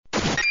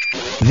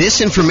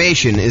This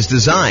information is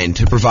designed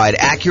to provide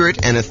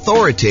accurate and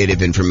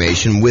authoritative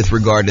information with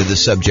regard to the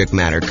subject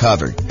matter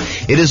covered.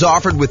 It is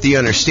offered with the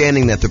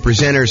understanding that the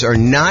presenters are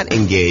not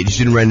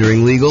engaged in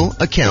rendering legal,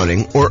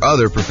 accounting, or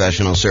other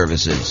professional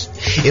services.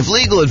 If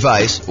legal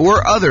advice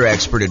or other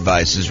expert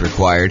advice is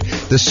required,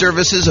 the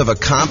services of a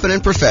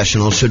competent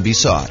professional should be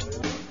sought.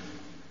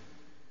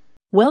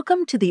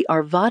 Welcome to the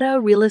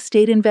Arvada Real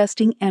Estate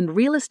Investing and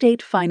Real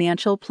Estate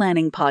Financial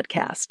Planning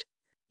Podcast.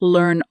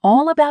 Learn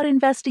all about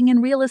investing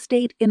in real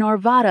estate in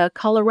Arvada,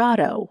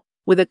 Colorado,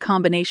 with a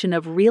combination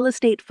of real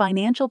estate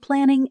financial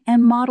planning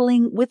and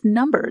modeling with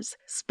numbers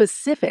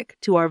specific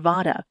to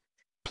Arvada,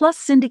 plus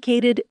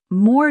syndicated,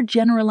 more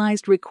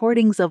generalized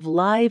recordings of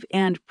live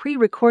and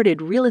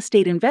pre-recorded real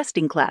estate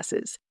investing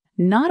classes,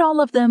 not all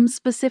of them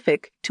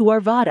specific to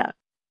Arvada.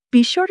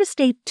 Be sure to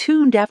stay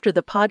tuned after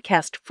the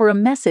podcast for a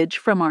message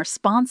from our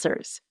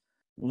sponsors.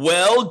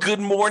 Well, good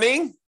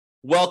morning.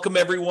 Welcome,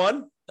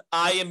 everyone.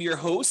 I am your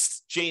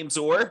host, James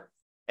Orr,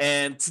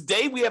 and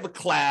today we have a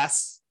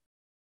class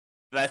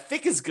that I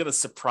think is going to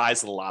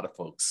surprise a lot of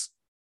folks.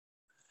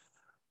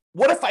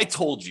 What if I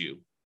told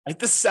you,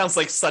 this sounds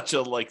like such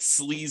a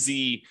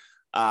sleazy,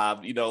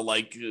 infomercial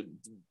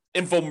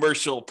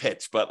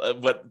pitch,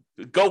 but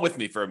go with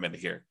me for a minute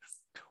here.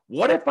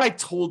 What if I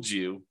told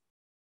you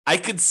I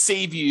could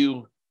save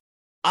you,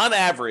 on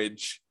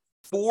average,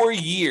 4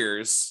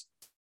 years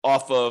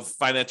off of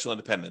financial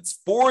independence,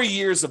 4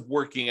 years of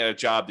working at a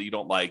job that you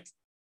don't like,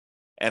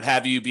 and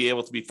have you be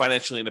able to be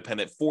financially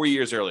independent 4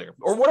 years earlier?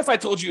 Or what if I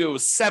told you it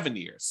was 7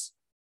 years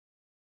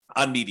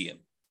on median?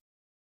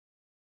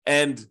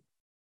 And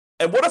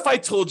what if I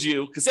told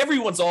you, because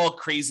everyone's all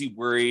crazy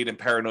worried and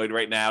paranoid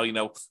right now,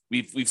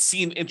 we've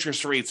seen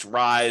interest rates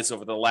rise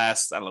over the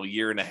last,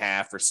 year and a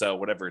half or so,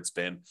 whatever it's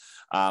been.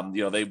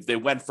 They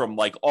went from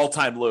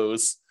all-time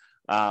lows.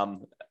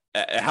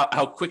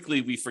 How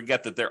quickly we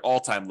forget that they're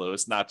all-time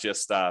lows, not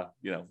just,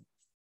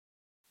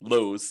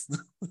 lows,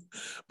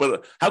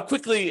 but how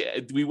quickly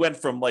we went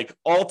from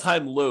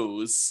all-time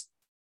lows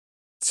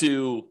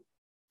to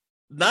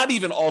not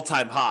even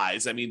all-time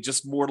highs.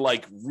 Just more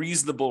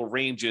reasonable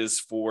ranges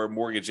for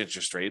mortgage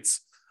interest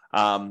rates,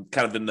 kind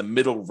of in the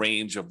middle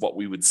range of what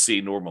we would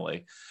see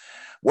normally.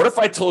 What if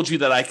I told you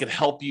that I could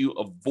help you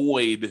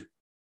avoid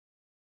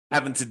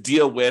having to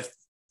deal with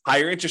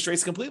higher interest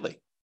rates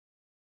completely?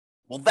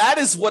 Well, that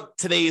is what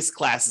today's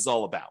class is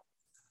all about.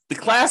 The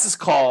class is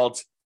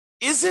called,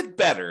 Is It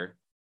Better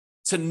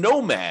to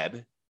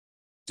Nomad,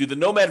 do the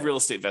Nomad real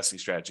estate investing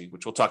strategy,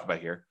 which we'll talk about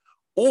here,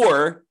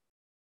 or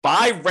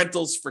buy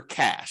rentals for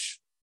cash?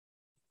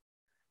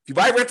 If you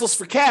buy rentals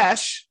for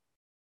cash,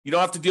 you don't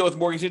have to deal with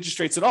mortgage interest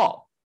rates at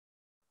all.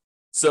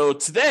 So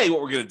today,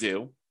 what we're going to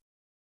do,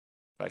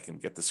 if I can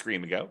get the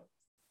screen to go,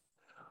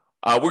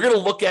 we're going to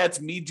look at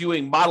me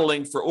doing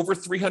modeling for over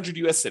 300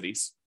 U.S.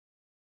 cities.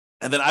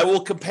 And then I will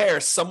compare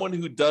someone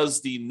who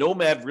does the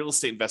Nomad real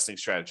estate investing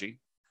strategy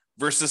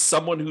versus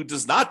someone who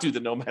does not do the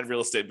Nomad real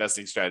estate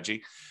investing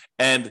strategy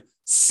and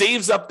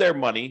saves up their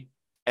money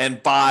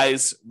and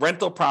buys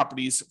rental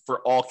properties for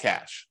all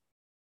cash.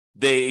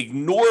 They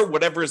ignore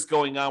whatever is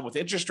going on with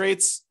interest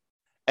rates.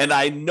 And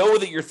I know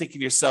that you're thinking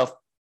to yourself,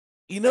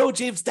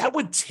 James, that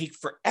would take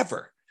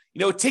forever.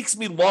 It takes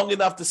me long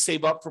enough to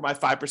save up for my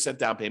 5%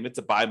 down payment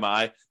to buy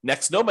my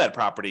next Nomad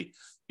property.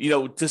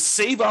 To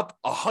save up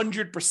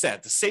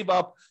 100%, to save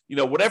up,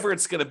 whatever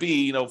it's going to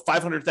be,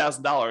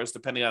 $500,000,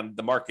 depending on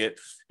the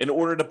market, in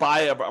order to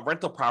buy a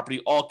rental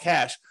property, all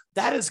cash,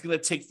 that is going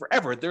to take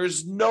forever.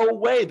 There's no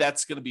way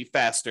that's going to be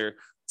faster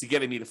to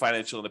getting me to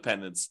financial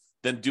independence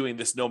than doing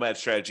this Nomad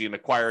strategy and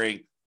acquiring,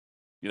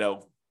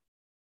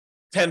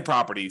 10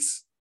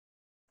 properties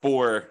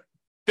for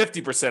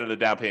 50% of the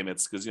down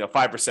payments, because,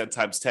 5%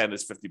 times 10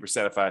 is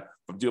 50% if I'm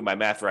doing my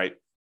math right.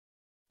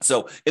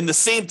 So in the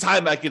same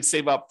time I could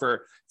save up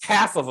for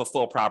half of a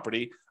full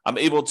property, I'm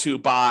able to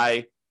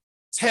buy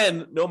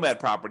 10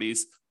 Nomad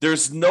properties.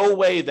 There's no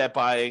way that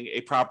buying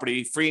a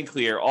property free and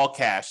clear, all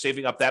cash,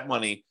 saving up that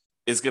money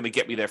is going to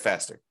get me there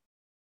faster.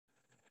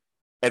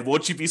 And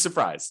won't you be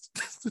surprised?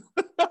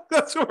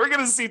 That's what we're going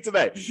to see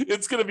today.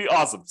 It's going to be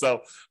awesome. So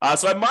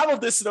I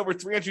modeled this in over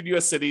 300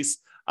 U.S. cities.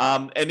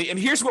 And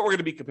here's what we're going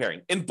to be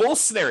comparing. In both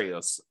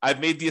scenarios, I've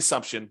made the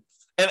assumption,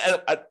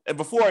 and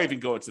before I even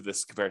go into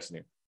this comparison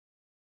here,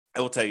 I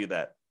will tell you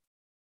that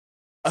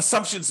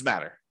assumptions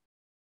matter.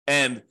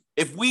 And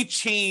if we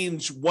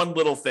change one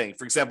little thing,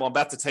 for example, I'm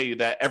about to tell you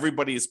that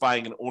everybody is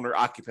buying an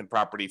owner-occupant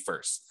property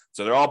first.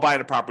 So they're all buying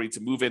a property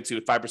to move into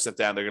at 5%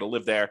 down. They're going to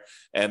live there,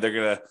 and they're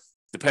going to,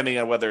 depending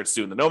on whether it's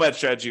doing the Nomad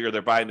strategy or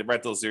they're buying the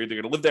rentals, they're either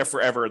going to live there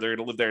forever or they're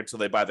going to live there until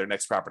they buy their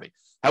next property.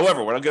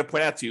 However, what I'm going to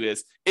point out to you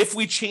is if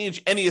we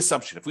change any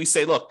assumption, if we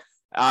say, look,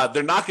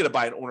 they're not going to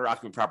buy an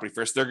owner-occupant property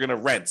first. They're going to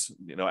rent,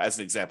 as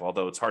an example,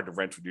 although it's hard to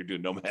rent when you're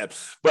doing Nomad,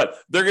 but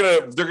they're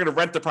going to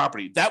rent the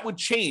property. That would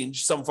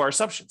change some of our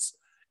assumptions.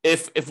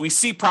 If we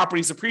see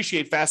properties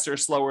appreciate faster or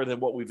slower than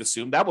what we've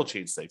assumed, that will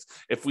change things.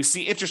 If we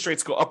see interest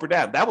rates go up or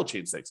down, that will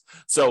change things.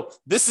 So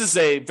this is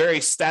a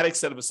very static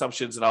set of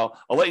assumptions, and I'll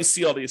let you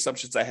see all the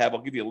assumptions I have.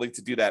 I'll give you a link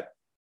to do that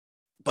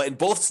But in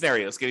both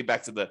scenarios, getting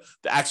back to the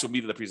actual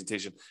meat of the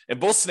presentation, in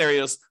both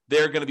scenarios,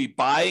 they're going to be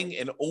buying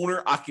an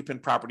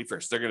owner-occupant property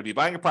first. They're going to be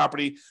buying a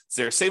property.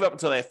 So they're save up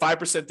until they have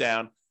 5%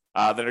 down.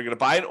 Then they're going to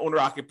buy an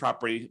owner-occupant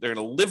property. They're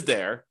going to live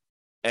there,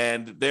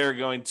 and they're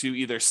going to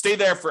either stay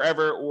there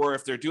forever, or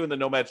if they're doing the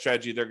Nomad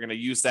strategy, they're going to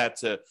use that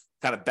to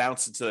kind of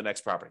bounce into the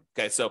next property.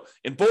 Okay, so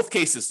in both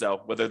cases,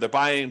 though, whether they're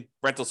buying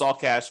rentals all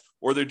cash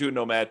or they're doing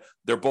Nomad,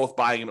 they're both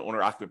buying an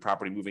owner-occupant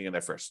property, moving in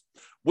there first.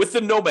 With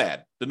the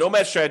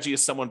Nomad strategy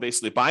is someone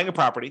basically buying a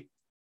property,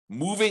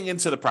 moving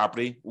into the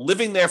property,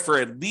 living there for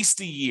at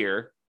least a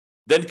year,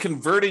 then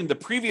converting the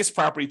previous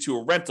property to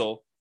a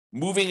rental,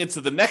 moving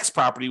into the next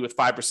property with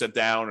 5%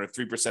 down or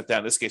 3% down.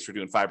 In this case, we're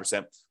doing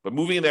 5%, but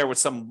moving in there with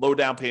some low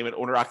down payment,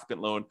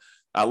 owner-occupant loan,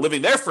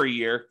 living there for a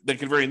year, then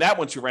converting that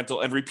one to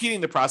rental and repeating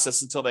the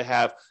process until they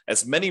have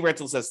as many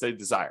rentals as they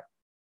desire.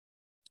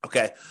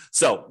 Okay,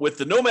 so with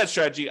the Nomad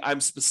strategy, I'm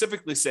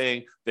specifically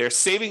saying they're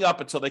saving up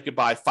until they could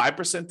buy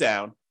 5%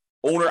 down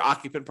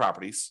owner-occupant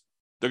properties.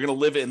 They're going to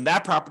live in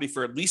that property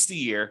for at least a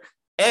year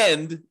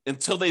and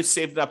until they've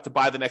saved up to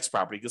buy the next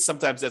property, because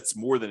sometimes that's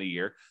more than a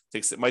year.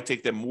 It might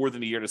take them more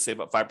than a year to save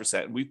up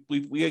 5%. And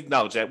we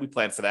acknowledge that. We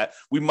plan for that.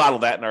 We model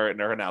that in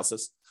our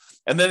analysis.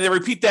 And then they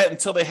repeat that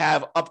until they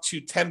have up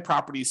to 10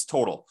 properties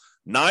total,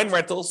 9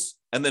 rentals,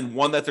 and then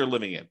 1 that they're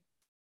living in.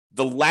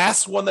 The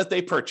last one that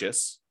they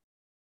purchase,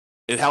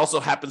 it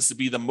also happens to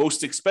be the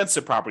most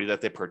expensive property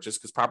that they purchase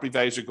because property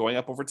values are going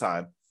up over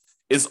time,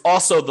 is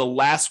also the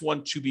last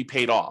one to be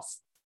paid off.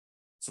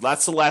 So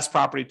that's the last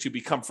property to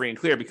become free and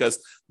clear,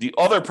 because the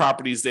other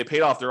properties they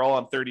paid off, they're all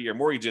on 30-year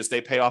mortgages. They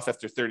pay off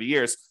after 30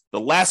 years. The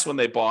last one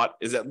they bought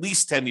is at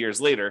least 10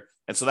 years later.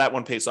 And so that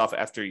one pays off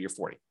after year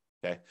 40.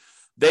 Okay.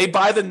 They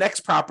buy the next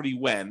property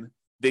when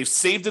they've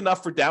saved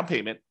enough for down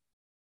payment,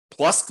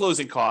 plus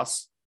closing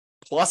costs,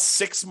 plus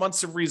 6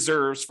 months of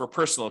reserves for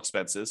personal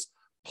expenses,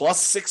 plus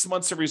 6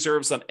 months of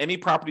reserves on any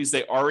properties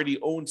they already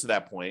own to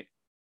that point,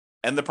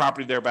 and the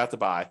property they're about to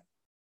buy.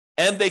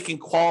 And they can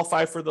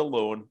qualify for the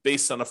loan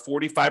based on a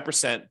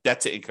 45%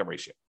 debt to income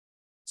ratio.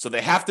 So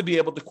they have to be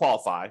able to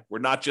qualify. We're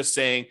not just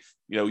saying,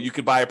 you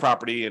could buy a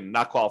property and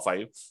not qualify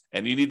you.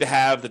 And you need to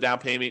have the down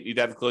payment, you need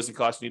to have the closing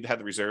costs, you need to have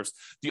the reserves.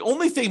 The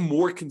only thing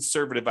more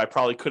conservative I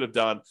probably could have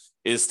done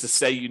is to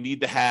say you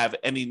need to have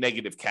any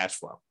negative cash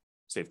flow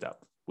saved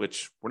up,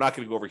 which we're not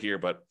going to go over here,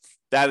 but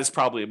that is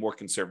probably a more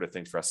conservative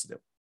thing for us to do.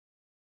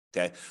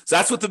 Okay. So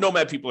that's what the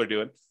Nomad people are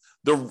doing.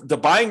 The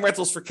buying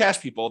rentals for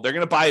cash people, they're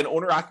going to buy an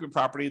owner-occupant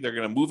property. They're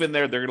going to move in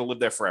there. They're going to live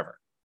there forever.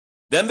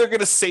 Then they're going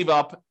to save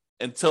up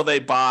until they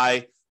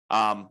buy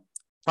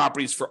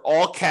properties for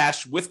all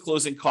cash with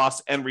closing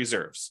costs and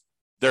reserves.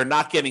 They're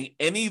not getting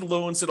any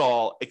loans at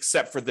all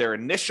except for their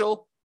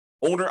initial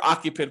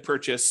owner-occupant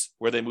purchase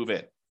where they move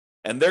in.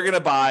 And they're going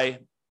to buy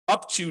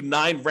up to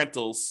 9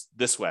 rentals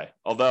this way.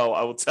 Although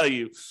I will tell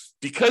you,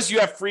 because you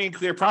have free and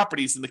clear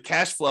properties, and the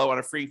cash flow on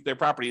a free and clear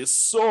property is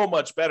so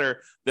much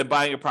better than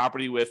buying a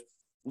property with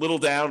little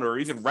down or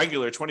even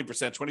regular 20%,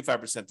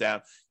 25%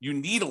 down, you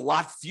need a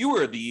lot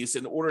fewer of these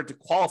in order to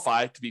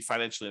qualify to be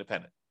financially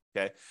independent.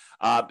 Okay.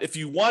 If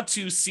you want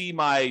to see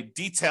my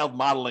detailed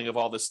modeling of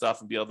all this stuff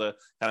and be able to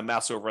kind of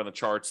mouse over on the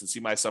charts and see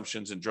my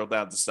assumptions and drill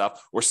down to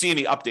stuff or see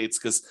any updates,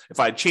 because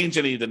if I change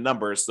any of the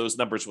numbers, those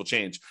numbers will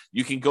change.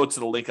 You can go to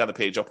the link on the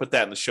page. I'll put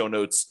that in the show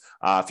notes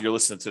if you're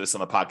listening to this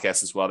on the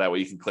podcast as well. That way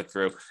you can click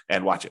through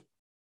and watch it.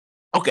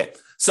 Okay.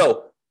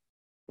 So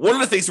one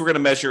of the things we're going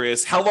to measure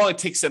is how long it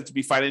takes them to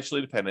be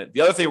financially independent.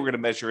 The other thing we're going to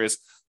measure is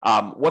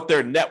what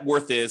their net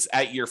worth is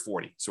at year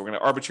 40. So we're going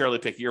to arbitrarily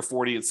pick year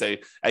 40 and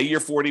say at year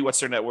 40, what's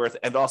their net worth?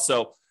 And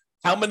also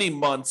how many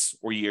months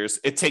or years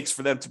it takes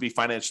for them to be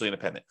financially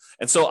independent.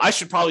 And so I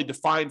should probably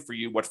define for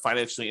you what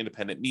financially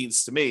independent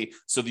means to me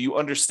so that you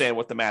understand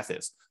what the math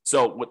is.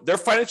 So they're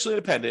financially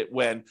independent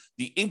when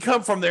the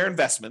income from their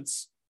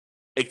investments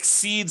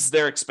exceeds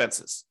their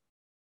expenses.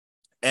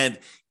 And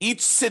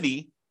each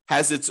city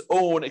has its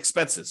own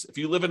expenses. If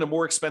you live in a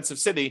more expensive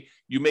city,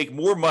 you make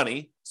more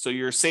money, so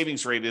your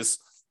savings rate is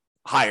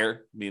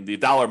higher. I mean, the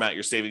dollar amount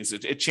you're saving,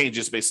 it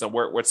changes based on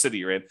what city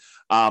you're in.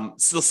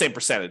 Still the same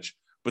percentage.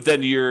 But then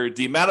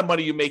the amount of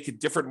money you make in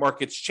different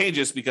markets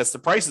changes because the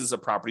prices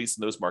of properties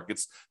in those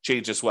markets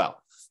change as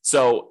well.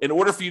 So in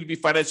order for you to be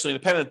financially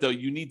independent, though,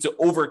 you need to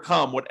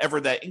overcome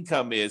whatever that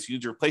income is. You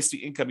need to replace the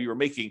income you were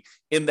making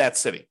in that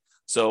city.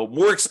 So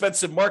more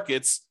expensive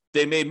markets,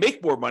 they may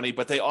make more money,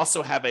 but they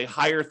also have a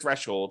higher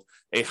threshold,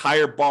 a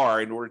higher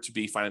bar in order to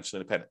be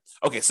financially independent.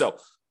 Okay, so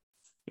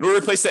in order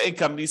to replace that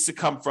income, it needs to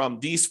come from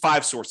these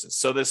 5 sources.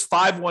 So there's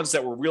 5 ones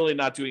that we're really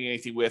not doing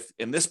anything with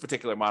in this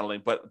particular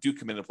modeling, but do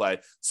come into play.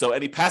 So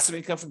any passive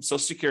income from Social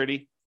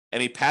Security,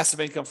 any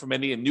passive income from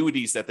any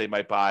annuities that they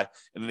might buy,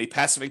 and any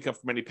passive income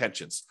from any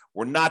pensions.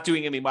 We're not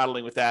doing any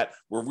modeling with that.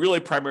 We're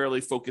really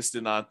primarily focused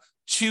in on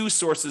 2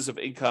 sources of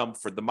income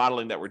for the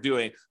modeling that we're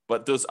doing,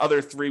 but those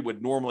other 3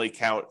 would normally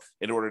count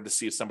in order to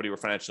see if somebody were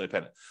financially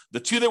independent. The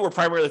 2 that we're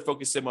primarily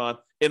focusing on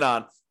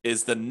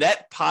is the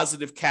net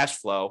positive cash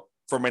flow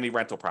from any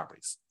rental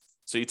properties.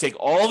 So you take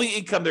all the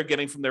income they're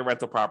getting from their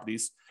rental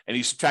properties and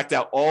you subtract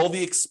out all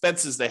the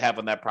expenses they have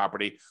on that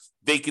property,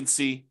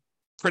 vacancy,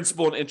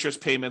 principal and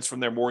interest payments from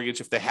their mortgage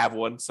if they have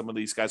one. Some of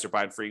these guys are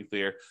buying free and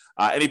clear.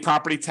 Any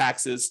property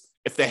taxes.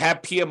 If they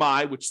have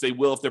PMI, which they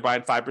will if they're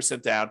buying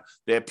 5% down,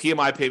 they have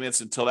PMI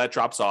payments until that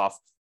drops off.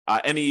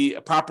 Any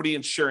property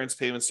insurance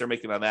payments they're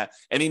making on that,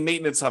 any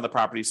maintenance on the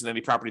properties, and any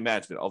property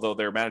management, although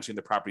they're managing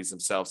the properties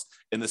themselves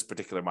in this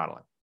particular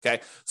modeling.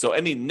 Okay, so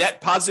any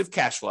net positive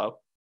cash flow,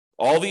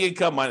 all the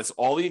income minus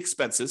all the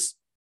expenses.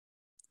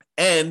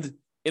 And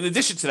in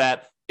addition to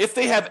that, if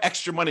they have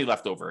extra money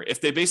left over, if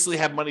they basically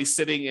have money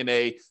sitting in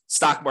a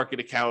stock market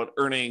account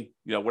earning,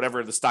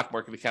 whatever the stock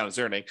market account is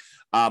earning,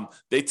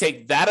 they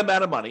take that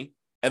amount of money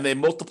and they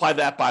multiply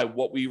that by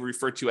what we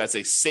refer to as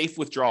a safe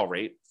withdrawal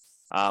rate.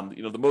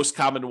 The most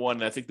common one,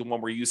 and I think the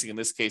one we're using in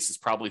this case, is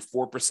probably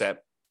 4%.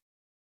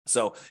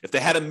 So if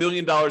they had $1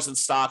 million in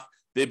stock,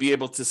 they'd be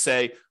able to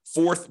say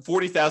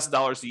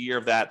 $40,000 a year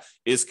of that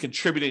is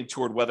contributing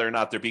toward whether or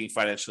not they're being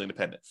financially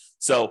independent.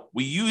 So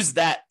we use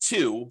that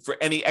too for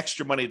any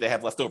extra money they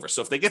have left over.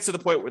 So if they get to the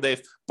point where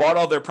they've bought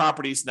all their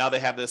properties, now they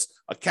have this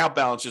account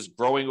balance just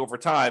growing over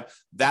time,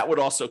 that would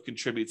also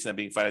contribute to them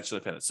being financially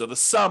independent. So the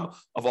sum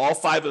of all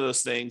 5 of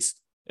those things,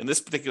 in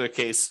this particular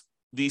case,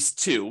 these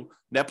 2,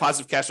 net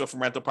positive cash flow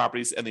from rental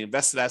properties and the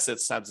invested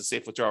assets times the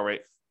safe withdrawal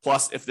rate,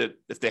 plus if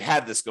they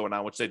had this going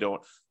on, which they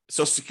don't,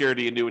 Social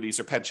Security,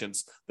 annuities, or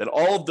pensions, that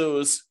all of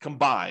those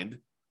combined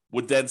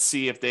would then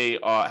see if they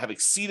have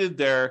exceeded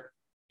their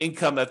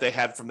income that they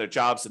had from their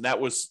jobs. And that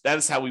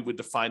is how we would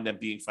define them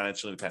being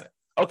financially independent.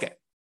 Okay.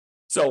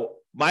 So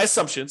my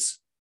assumptions,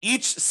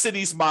 each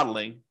city's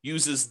modeling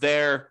uses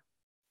their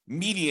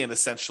median,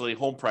 essentially,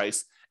 home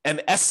price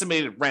and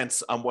estimated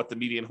rents on what the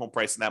median home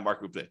price in that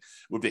market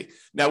would be.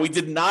 Now, we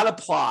did not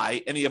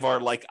apply any of our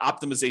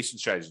optimization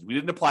strategies. We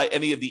didn't apply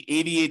any of the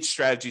 88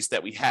 strategies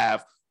that we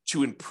have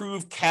to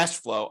improve cash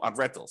flow on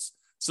rentals.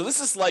 So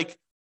this is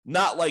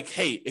not like,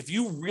 hey, if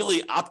you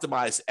really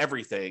optimize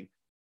everything,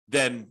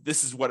 then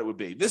this is what it would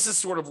be. This is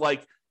sort of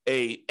like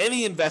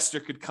any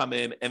investor could come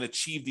in and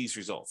achieve these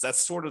results. That's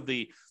sort of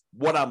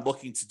what I'm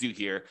looking to do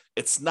here.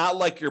 It's not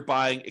like you're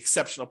buying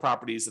exceptional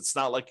properties. It's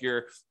not like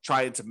you're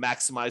trying to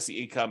maximize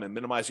the income and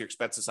minimize your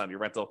expenses on your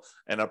rental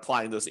and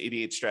applying those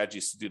 88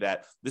 strategies to do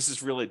that. This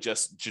is really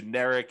just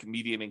generic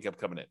median income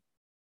coming in.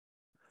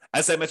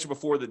 As I mentioned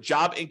before, the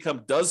job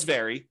income does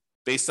vary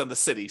based on the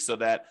city so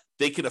that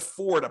they can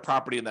afford a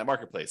property in that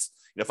marketplace.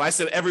 If I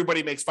said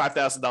everybody makes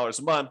 $5,000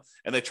 a month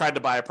and they tried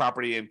to buy a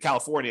property in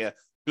California,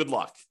 good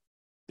luck.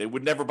 They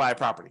would never buy a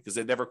property because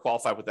they never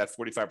qualify with that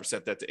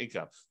 45% debt to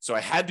income. So I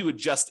had to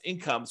adjust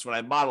incomes when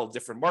I modeled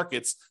different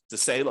markets to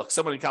say, look,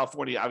 someone in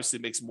California obviously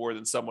makes more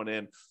than someone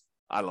in,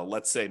 I don't know,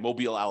 let's say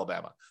Mobile,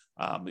 Alabama,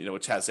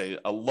 which has a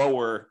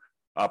lower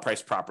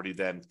price property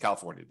than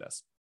California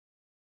does.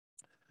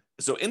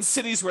 So in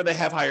cities where they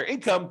have higher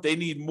income, they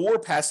need more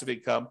passive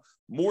income,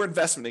 more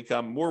investment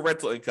income, more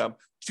rental income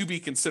to be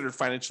considered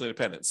financially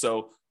independent.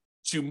 So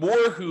to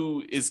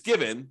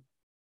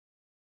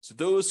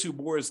those who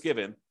more is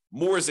given,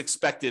 more is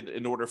expected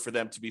in order for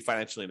them to be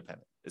financially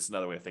independent. It's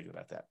another way of thinking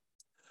about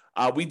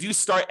that. We do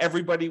start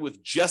everybody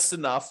with just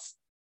enough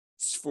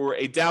for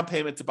a down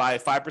payment to buy a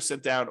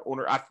 5% down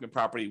owner-occupant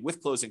property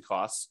with closing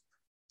costs.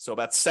 So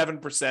about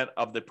 7%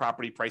 of the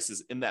property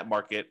prices in that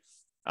market.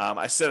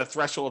 I set a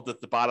threshold at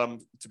the bottom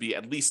to be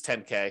at least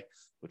 10K,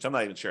 which I'm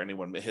not even sure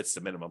anyone hits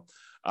the minimum.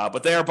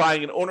 But they are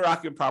buying an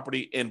owner-occupant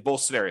property in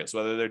both scenarios,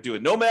 whether they're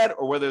doing Nomad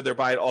or whether they're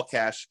buying all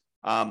cash.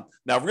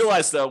 Now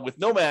realize though, with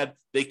Nomad,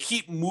 they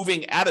keep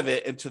moving out of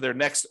it into their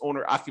next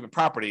owner-occupant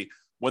property.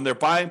 When they're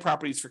buying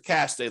properties for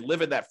cash, they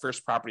live in that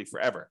first property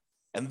forever.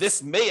 And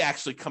this may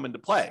actually come into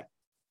play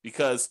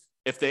because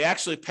if they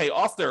actually pay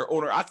off their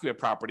owner-occupant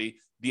property,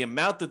 the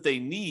amount that they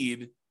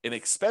need in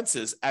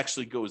expenses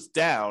actually goes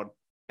down.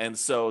 And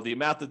so the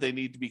amount that they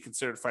need to be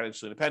considered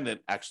financially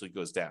independent actually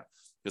goes down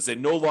because they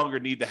no longer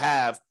need to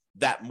have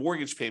that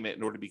mortgage payment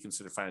in order to be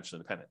considered financially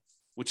independent,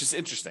 which is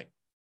interesting.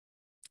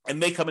 And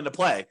may come into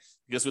play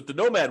because with the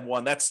Nomad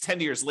one, that's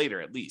 10 years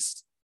later at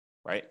least,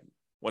 right?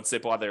 Once they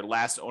bought their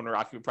last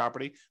owner-occupant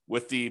property.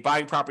 With the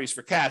buying properties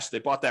for cash, they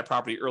bought that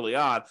property early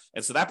on,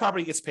 and so that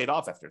property gets paid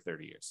off after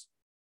 30 years.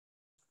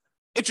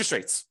 Interest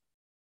rates.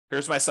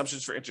 Here's my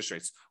assumptions for interest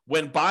rates.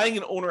 When buying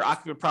an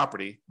owner-occupant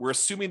property, we're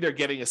assuming they're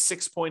getting a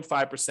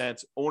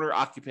 6.5%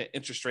 owner-occupant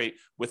interest rate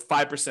with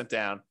 5%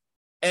 down.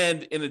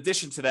 And in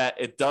addition to that,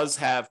 it does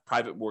have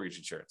private mortgage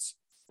insurance.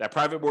 That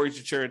private mortgage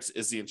insurance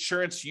is the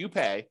insurance you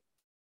pay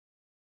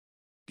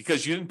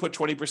because you didn't put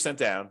 20%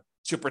 down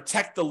to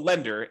protect the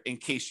lender in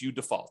case you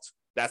default.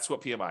 That's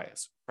what PMI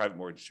is, private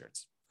mortgage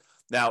insurance.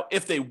 Now,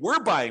 if they were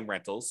buying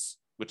rentals,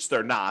 which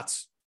they're not,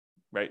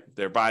 right?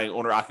 They're buying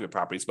owner-occupant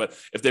properties, but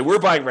if they were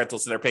buying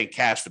rentals and they're paying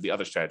cash for the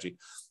other strategy,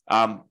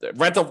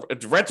 rental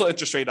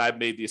interest rate, I've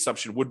made the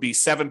assumption would be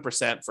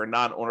 7% for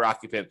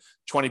non-owner-occupant,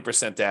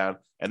 20% down,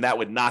 and that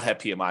would not have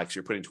PMI because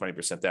you're putting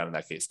 20% down in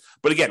that case.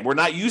 But again, we're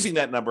not using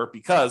that number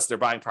because they're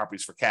buying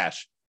properties for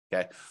cash.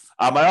 Okay.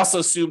 I also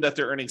assume that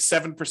they're earning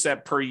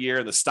 7% per year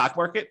in the stock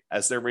market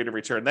as their rate of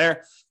return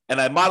there.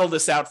 And I modeled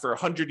this out for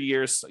 100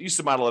 years. I used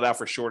to model it out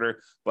for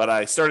shorter, but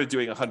I started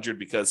doing 100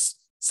 because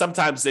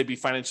sometimes they'd be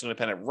financially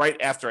independent right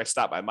after I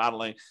stopped my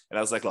modeling. And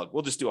I was like, look,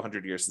 we'll just do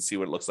 100 years and see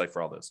what it looks like for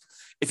all those.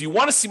 If you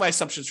want to see my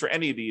assumptions for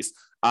any of these,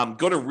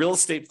 go to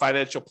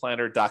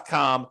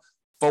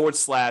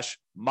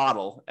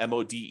realestatefinancialplanner.com/model,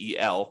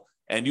 MODEL,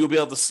 and you'll be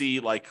able to see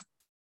like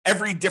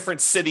every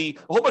different city,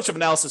 a whole bunch of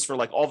analysis for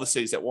like all the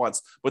cities at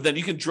once. But then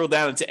you can drill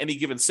down into any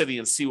given city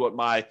and see what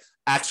my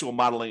actual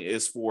modeling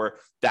is for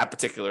that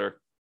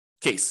particular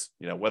case,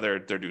 whether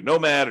they're doing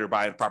Nomad or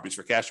buying properties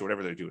for cash or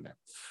whatever they're doing there.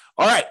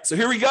 All right, so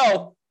here we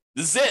go.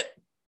 This is it.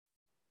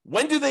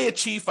 When do they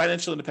achieve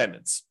financial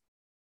independence?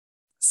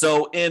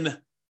 So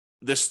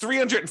there's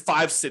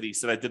 305 cities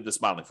that I did this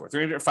modeling for,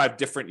 305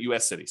 different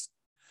US cities.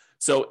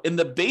 So in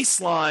the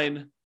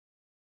baseline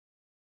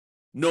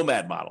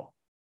Nomad model,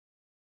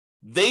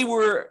 they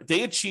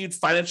achieved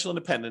financial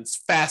independence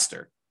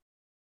faster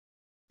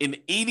in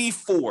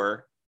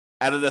 84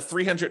 out of the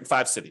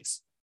 305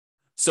 cities.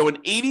 So in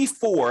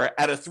 84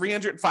 out of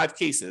 305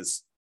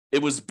 cases,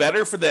 it was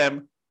better for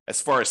them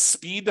as far as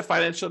speed to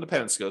financial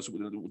independence goes,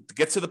 to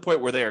get to the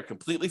point where they are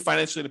completely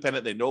financially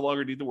independent. They no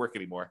longer need to work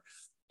anymore.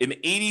 In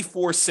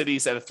 84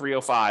 cities out of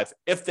 305,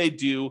 if they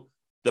do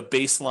the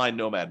baseline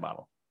Nomad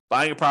model,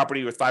 buying a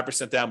property with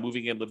 5% down,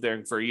 moving in, live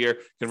there for a year,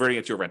 converting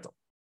it to a rental.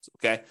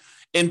 Okay.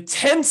 In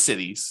 10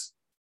 cities,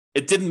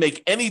 it didn't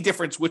make any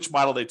difference which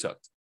model they took.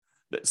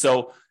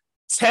 So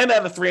 10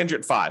 out of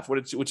 305,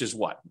 which is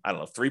what? I don't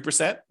know,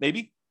 3%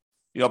 maybe?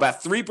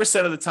 About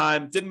 3% of the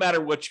time, didn't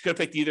matter what, you could have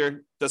picked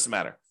either, doesn't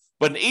matter.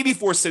 But in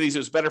 84 cities, it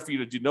was better for you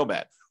to do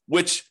Nomad,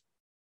 which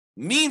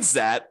means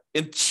that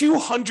in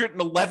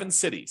 211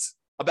 cities,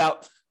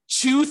 about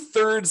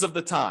 2/3 of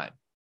the time,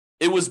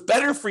 it was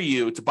better for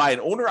you to buy an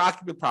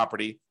owner-occupant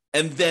property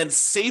and then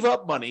save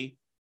up money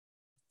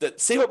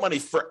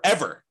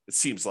forever, it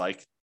seems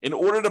like, in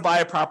order to buy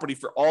a property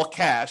for all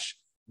cash,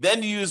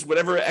 then use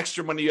whatever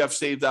extra money you have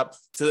saved up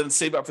to then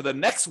save up for the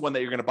next one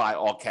that you're going to buy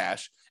all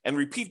cash, and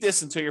repeat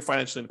this until you're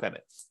financially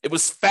independent. It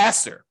was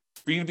faster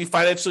for you to be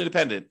financially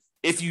independent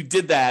if you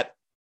did that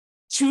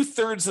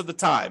 2/3 of the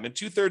time in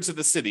 2/3 of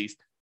the cities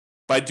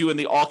by doing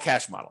the all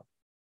cash model.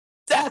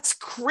 That's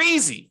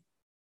crazy,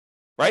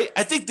 right?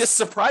 I think this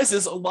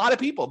surprises a lot of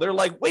people. They're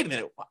like, wait a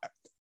minute,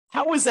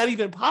 how is that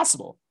even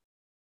possible?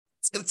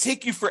 It's going to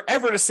take you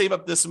forever to save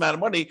up this amount of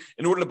money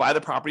in order to buy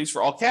the properties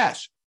for all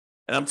cash.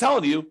 And I'm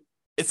telling you,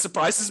 it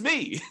surprises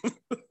me.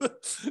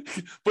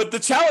 But the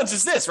challenge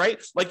is this,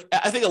 right? Like,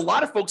 I think a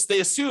lot of folks,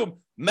 they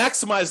assume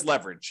maximize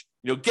leverage,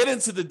 get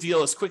into the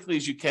deal as quickly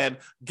as you can,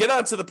 get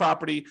onto the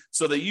property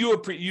so that you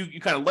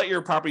kind of let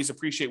your properties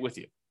appreciate with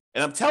you.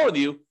 And I'm telling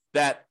you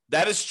that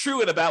is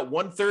true in about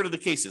 1/3 of the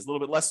cases, a little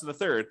bit less than a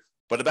third,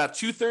 but about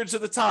 2/3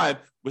 of the time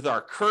with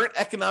our current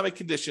economic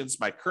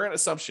conditions, my current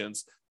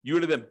assumptions, you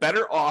would have been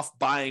better off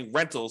buying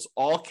rentals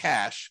all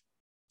cash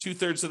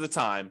 2/3 of the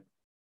time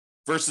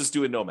versus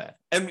doing Nomad.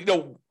 And,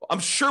 I'm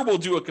sure we'll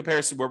do a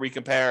comparison where we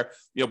compare,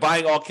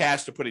 buying all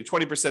cash to putting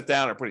 20%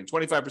 down or putting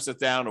 25%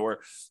 down,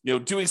 or,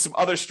 doing some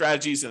other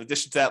strategies in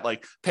addition to that,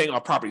 like paying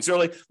off properties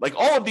early. Like,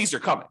 all of these are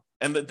coming.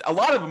 And a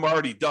lot of them are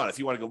already done if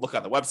you want to go look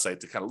on the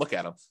website to kind of look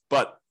at them.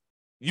 But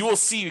you will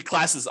see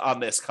classes on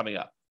this coming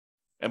up.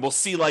 And we'll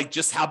see like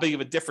just how big of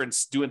a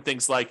difference doing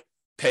things like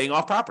paying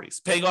off properties,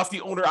 paying off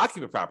the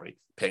owner-occupant property,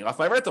 paying off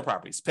my rental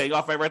properties, paying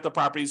off my rental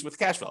properties with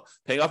cash flow,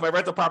 paying off my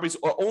rental properties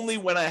or only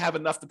when I have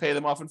enough to pay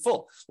them off in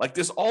full. Like,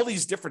 there's all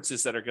these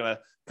differences that are going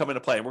to come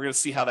into play, and we're going to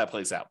see how that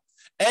plays out.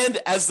 And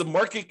as the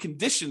market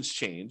conditions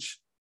change,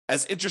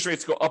 as interest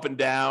rates go up and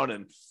down,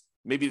 and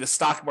maybe the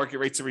stock market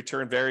rates of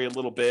return vary a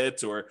little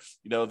bit, or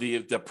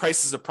the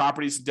prices of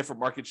properties in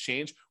different markets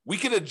change, we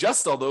can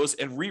adjust all those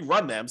and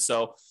rerun them.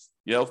 So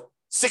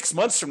 6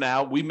 months from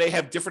now, we may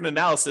have different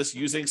analysis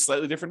using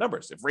slightly different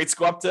numbers. If rates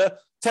go up to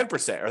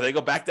 10% or they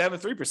go back down to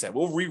 3%,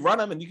 we'll rerun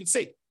them and you can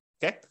see.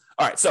 Okay.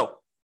 All right. So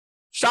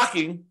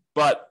shocking,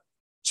 but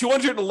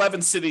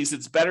 211 cities,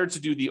 it's better to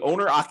do the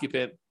owner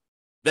occupant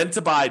than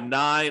to buy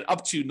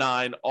up to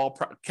nine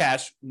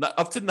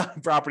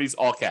properties,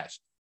 all cash,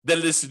 than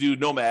it is to do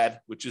Nomad,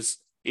 which is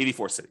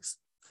 84 cities.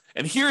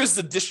 And here is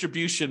the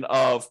distribution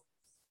of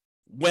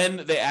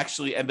when they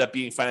actually end up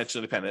being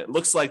financially independent. It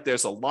looks like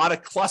there's a lot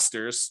of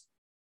clusters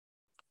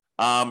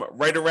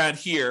right around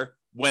here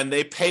when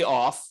they pay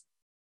off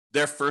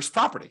their first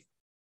property.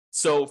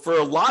 So for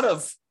a lot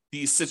of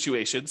these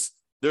situations,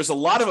 there's a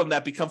lot of them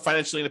that become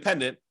financially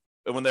independent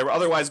when they were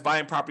otherwise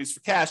buying properties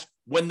for cash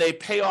when they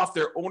pay off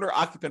their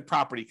owner-occupant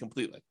property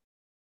completely,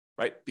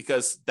 right?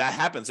 Because that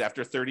happens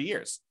after 30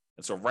 years.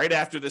 And so right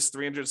after this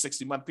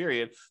 360-month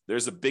period,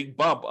 there's a big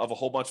bump of a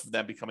whole bunch of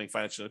them becoming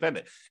financially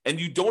independent.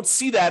 And you don't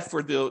see that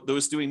for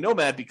those doing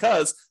Nomad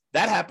because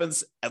that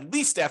happens at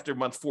least after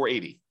month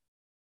 480.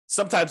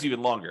 Sometimes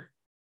even longer.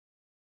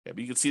 Yeah,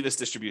 but you can see this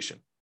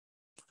distribution.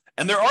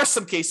 And there are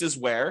some cases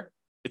where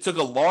it took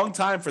a long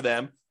time for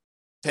them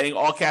paying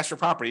all cash for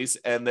properties,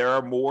 and there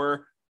are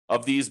more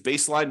of these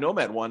baseline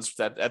Nomad ones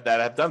that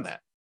have done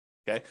that.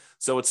 Okay,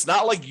 so it's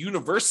not like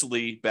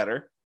universally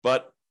better,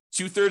 but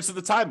 2/3 of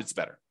the time it's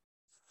better.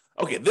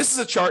 Okay, this is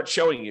a chart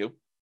showing you.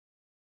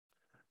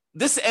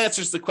 This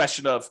answers the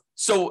question of,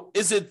 so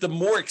is it the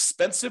more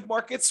expensive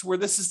markets where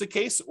this is the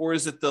case, or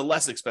is it the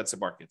less expensive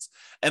markets?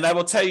 And I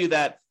will tell you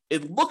that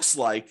it looks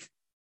like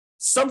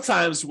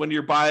sometimes when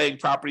you're buying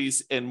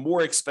properties in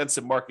more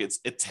expensive markets,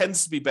 it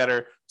tends to be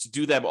better to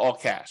do them all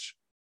cash,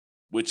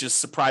 which is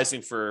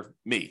surprising for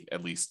me,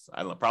 at least.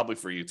 I don't know, probably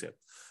for you too.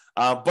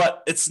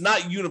 But it's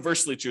not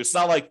universally true. It's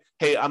not like,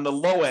 hey, on the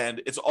low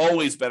end, it's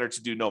always better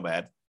to do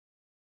Nomad.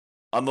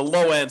 On the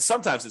low end,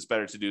 sometimes it's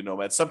better to do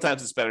Nomad.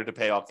 Sometimes it's better to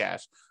pay all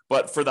cash.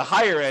 But for the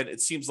higher end, it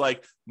seems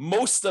like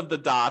most of the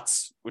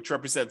dots, which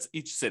represents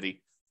each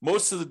city,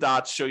 most of the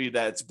dots show you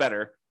that it's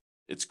better.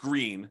 It's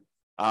green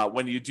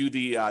when you do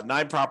the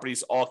 9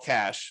 properties all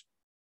cash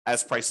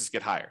as prices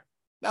get higher.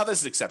 Now, this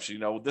is an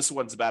exception. This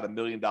one's about $1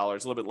 million, a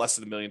little bit less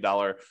than $1 million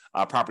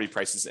property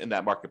prices in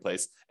that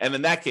marketplace. And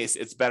in that case,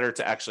 it's better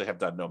to actually have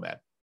done Nomad.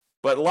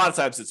 But a lot of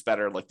times it's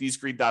better, like these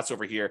green dots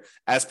over here,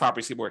 as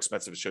properties get more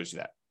expensive, it shows you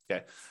that.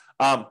 Okay.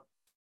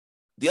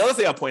 The other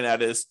thing I'll point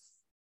out is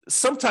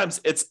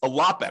sometimes it's a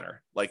lot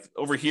better. Like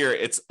over here,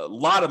 it's a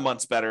lot of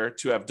months better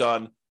to have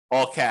done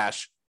all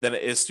cash than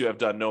it is to have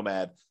done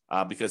Nomad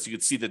because you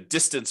can see the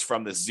distance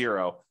from this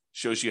 0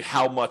 shows you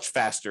how much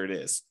faster it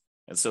is.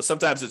 And so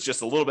sometimes it's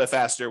just a little bit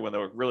faster when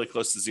they're really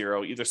close to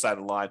 0, either side of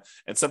the line.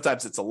 And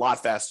sometimes it's a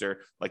lot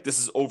faster. Like this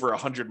is over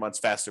 100 months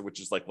faster, which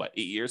is like what,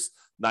 8 years,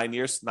 9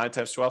 years, 9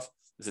 times 12,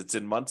 it's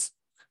in months.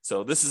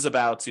 So this is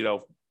about,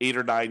 8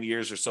 or 9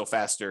 years or so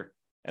faster.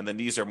 And then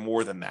these are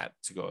more than that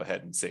to go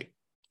ahead and see.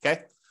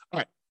 Okay. All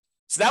right.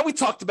 So now we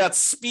talked about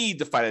speed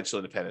to financial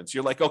independence.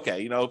 You're like,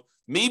 okay,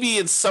 maybe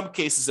in some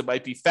cases it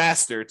might be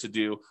faster to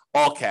do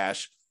all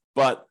cash,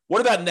 but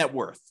what about net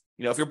worth?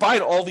 If you're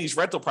buying all these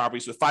rental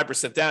properties with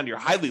 5% down, you're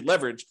highly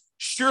leveraged.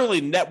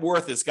 Surely net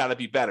worth has got to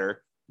be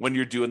better when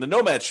you're doing the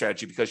Nomad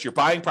strategy because you're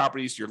buying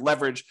properties, your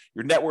leverage,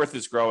 your net worth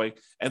is growing.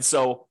 And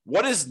so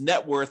what is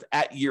net worth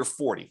at year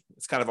 40?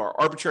 It's kind of our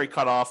arbitrary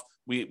cutoff.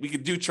 We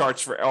could do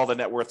charts for all the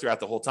net worth throughout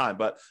the whole time,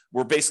 but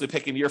we're basically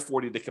picking year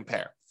 40 to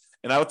compare.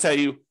 And I will tell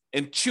you,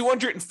 in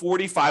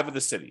 245 of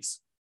the cities,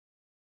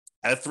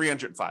 out of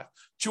 305,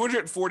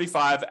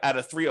 245 out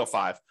of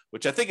 305,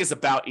 which I think is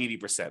about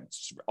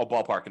 80%. I'll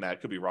ballpark in that. I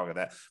could be wrong on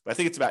that, but I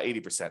think it's about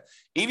 80%.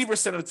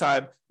 80% of the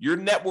time, your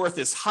net worth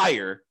is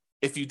higher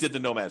if you did the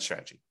Nomad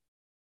strategy.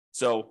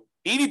 So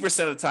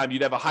 80% of the time,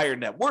 you'd have a higher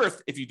net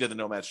worth if you did the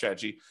Nomad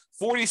strategy.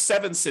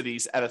 47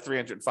 cities out of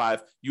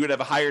 305, you would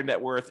have a higher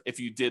net worth if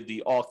you did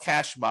the all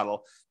cash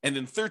model. And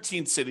in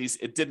 13 cities,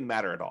 it didn't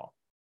matter at all.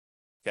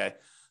 Okay.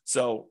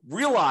 So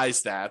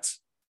realize that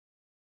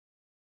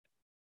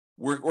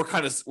we're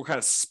kind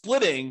of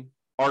splitting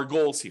our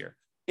goals here.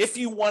 If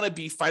you want to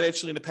be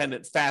financially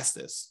independent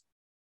fastest,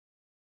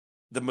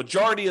 the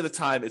majority of the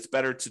time, it's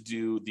better to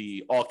do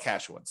the all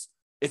cash ones.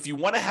 If you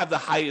want to have the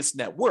highest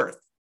net worth,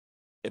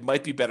 it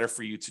might be better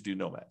for you to do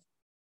Nomad.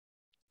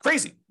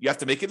 Crazy. You have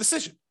to make a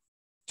decision.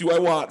 Do I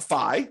want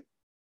FI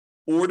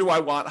or do I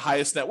want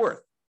highest net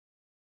worth?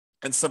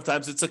 And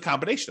sometimes it's a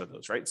combination of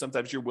those, right?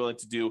 Sometimes you're willing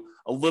to do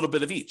a little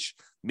bit of each.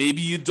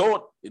 Maybe you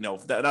don't,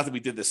 not that we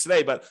did this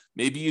today, but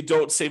maybe you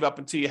don't save up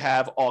until you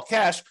have all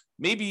cash.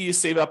 Maybe you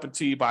save up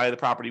until you buy the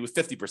property with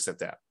 50%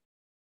 down.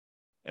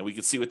 And we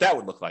can see what that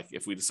would look like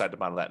if we decide to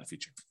model that in the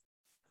future.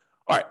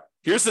 All right,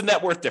 here's the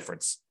net worth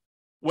difference.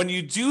 When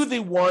you do the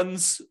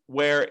ones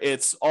where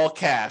it's all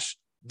cash,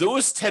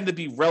 those tend to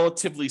be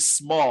relatively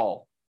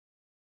small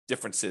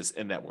differences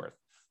in net worth.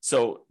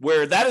 So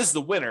where that is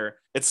the winner,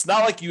 it's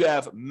not like you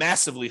have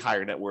massively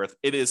higher net worth.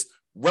 It is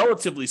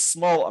relatively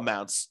small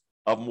amounts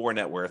of more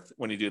net worth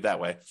when you do it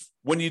that way.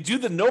 When you do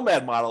the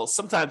Nomad model,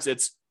 sometimes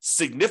it's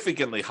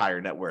significantly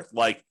higher net worth,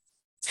 like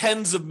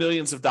tens of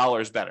millions of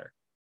dollars better.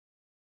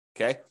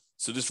 Okay.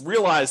 So just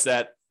realize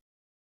that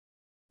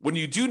when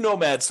you do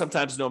Nomad,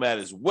 sometimes Nomad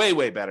is way,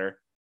 way better.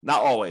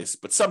 Not always,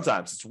 but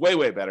sometimes it's way,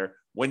 way better.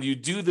 When you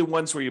do the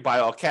ones where you buy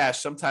all cash,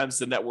 sometimes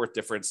the net worth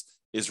difference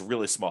is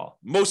really small.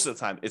 Most of the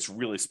time, it's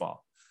really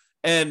small.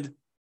 And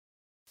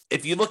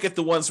if you look at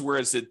the ones where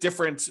it's a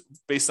different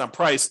based on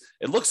price,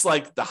 it looks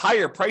like the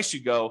higher price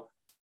you go,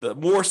 the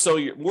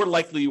more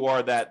likely you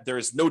are that there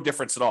is no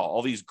difference at all.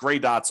 All these gray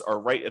dots are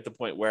right at the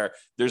point where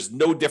there's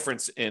no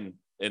difference in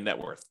net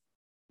worth.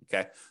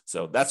 Okay,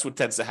 so that's what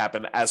tends to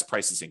happen as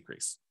prices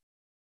increase.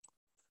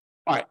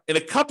 All right, in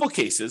a couple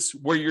cases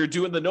where you're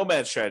doing the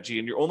Nomad strategy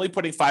and you're only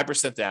putting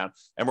 5% down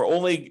and we're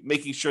only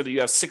making sure that you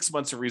have 6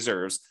 months of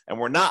reserves and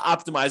we're not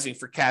optimizing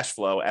for cash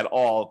flow at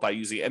all by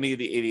using any of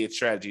the 88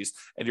 strategies,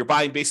 and you're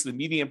buying basically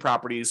median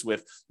properties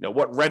with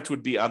what rent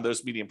would be on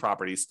those median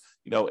properties,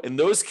 in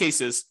those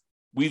cases,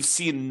 we've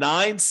seen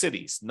 9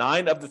 cities,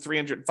 9 of the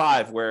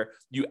 305, where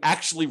you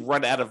actually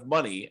run out of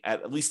money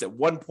at least at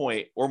one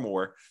point or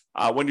more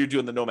when you're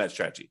doing the Nomad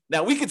strategy.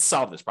 Now, we could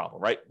solve this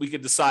problem, right? We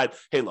could decide,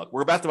 hey, look,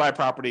 we're about to buy a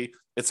property.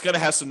 It's going to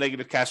have some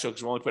negative cash flow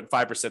because we're only putting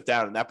 5%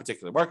 down in that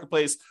particular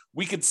marketplace.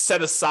 We could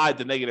set aside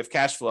the negative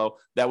cash flow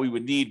that we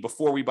would need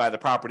before we buy the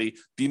property,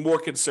 be more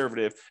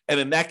conservative. And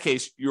in that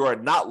case, you are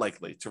not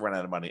likely to run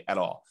out of money at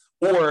all.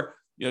 Or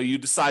you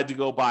decide to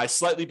go buy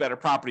slightly better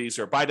properties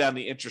or buy down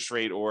the interest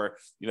rate or,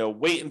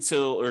 wait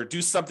until or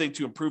do something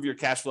to improve your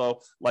cash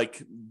flow,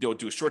 like do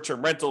a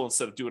short-term rental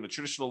instead of doing a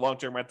traditional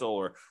long-term rental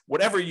or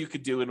whatever you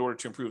could do in order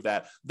to improve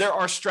that. There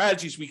are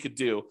strategies we could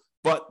do,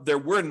 but there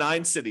were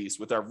 9 cities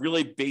with our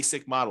really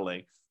basic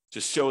modeling to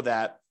show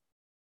that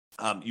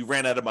you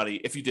ran out of money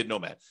if you did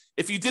Nomad.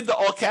 If you did the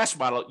all cash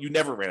model, you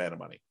never ran out of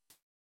money.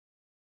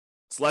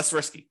 It's less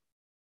risky.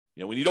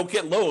 When you don't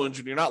get loans,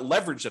 when you're not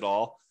leveraged at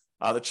all,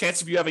 the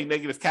chance of you having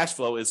negative cash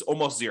flow is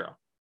almost zero.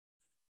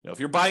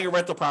 If you're buying a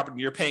rental property and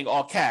you're paying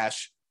all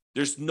cash,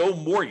 there's no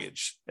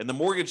mortgage. And the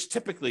mortgage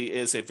typically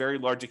is a very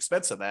large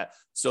expense on that.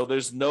 So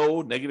there's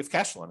no negative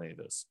cash flow on any of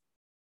those.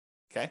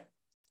 Okay.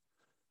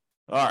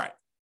 All right.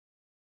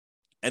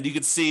 And you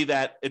can see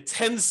that it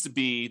tends to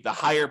be the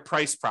higher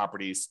price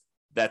properties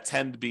that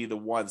tend to be the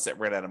ones that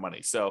ran out of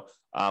money. So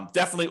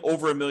definitely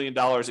over $1 million,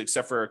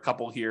 except for a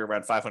couple here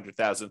around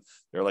 500,000.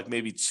 There are like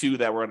maybe 2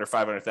 that were under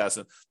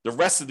 500,000. The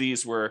rest of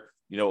these were,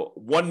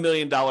 $1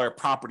 million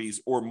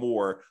properties or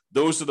more.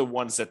 Those are the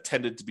ones that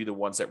tended to be the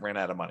ones that ran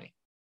out of money.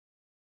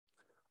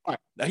 All right,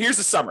 now here's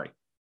the summary.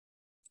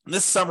 And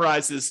this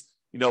summarizes,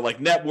 like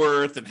net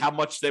worth and how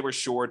much they were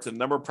short and the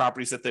number of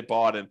properties that they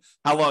bought and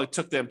how long it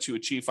took them to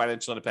achieve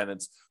financial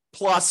independence,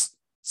 plus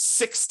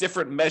 6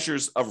 different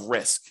measures of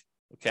risk.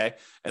 Okay.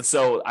 And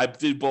so I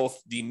did both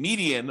the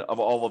median of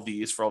all of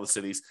these for all the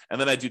cities,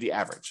 and then I do the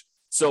average.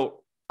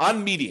 So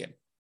on median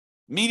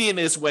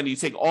is when you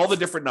take all the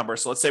different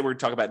numbers. So let's say we're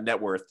talking about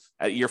net worth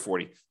at year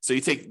 40. So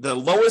you take the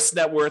lowest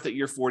net worth at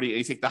year 40 and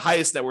you take the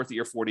highest net worth at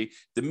year 40.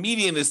 The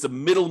median is the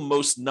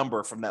middlemost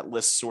number from that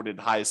list sorted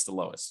highest to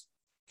lowest.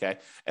 Okay.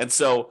 And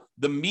so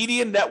the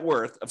median net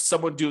worth of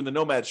someone doing the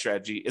Nomad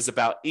strategy is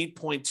about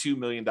 $8.2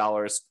 million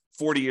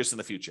 40 years in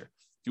the future.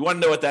 If you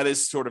want to know what that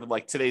is, sort of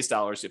like today's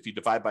dollars, if you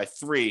divide by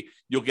 3,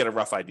 you'll get a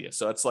rough idea.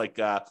 So it's like,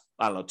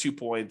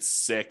 2.6,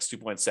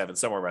 2.7,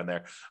 somewhere around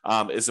there,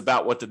 is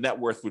about what the net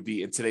worth would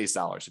be in today's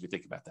dollars, if you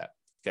think about that.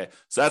 Okay.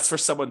 So that's for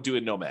someone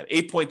doing Nomad.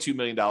 $8.2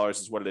 million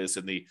is what it is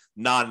in the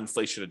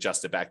non-inflation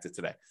adjusted back to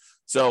today.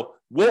 So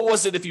what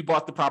was it if you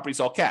bought the properties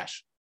all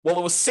cash? Well,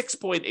 it was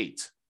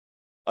 6.8,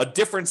 a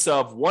difference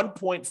of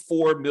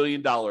 $1.4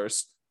 million.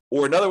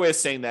 Or another way of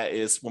saying that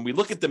is when we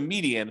look at the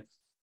median,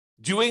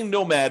 doing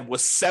Nomad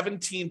was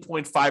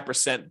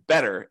 17.5%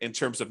 better in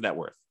terms of net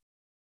worth.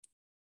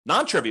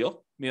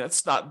 Non-trivial.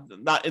 It's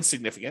not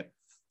insignificant.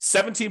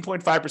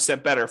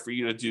 17.5% better for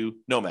you to do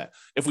Nomad.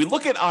 If we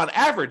look at on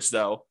average,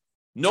 though,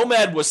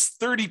 Nomad was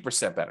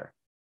 30% better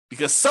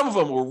because some of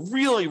them were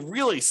really,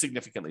 really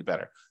significantly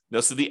better.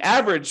 So the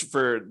average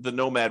for the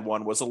Nomad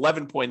one was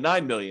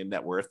 11.9 million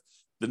net worth.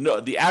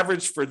 The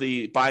average for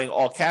the buying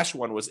all cash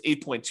one was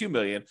 8.2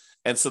 million.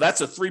 And so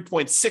that's a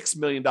 $3.6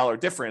 million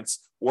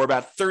difference, or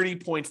about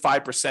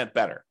 30.5%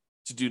 better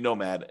to do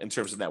Nomad in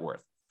terms of net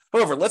worth.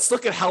 However, let's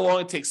look at how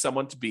long it takes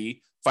someone to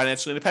be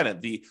financially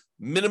independent, the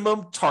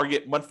minimum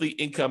target monthly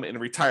income in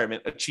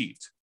retirement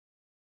achieved.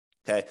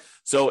 Okay,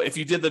 so if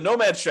you did the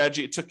Nomad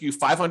strategy, it took you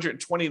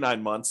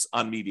 529 months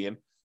on median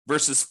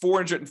versus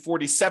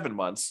 447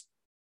 months.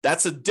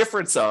 That's a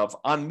difference of,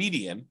 on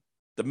median,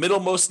 the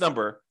middlemost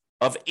number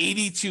of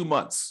 82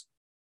 months.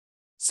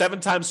 7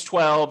 times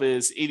 12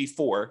 is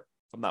 84,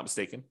 if I'm not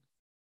mistaken.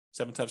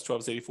 7 times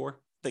 12 is 84. I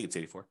think it's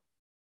 84.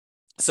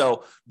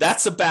 So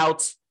that's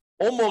about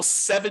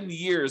almost 7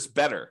 years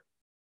better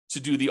to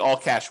do the all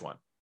cash one.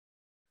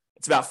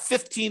 It's about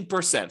 15%,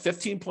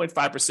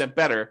 15.5%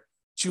 better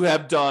to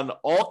have done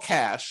all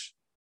cash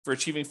for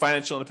achieving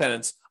financial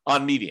independence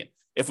on median.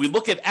 If we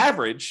look at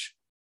average,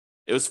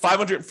 it was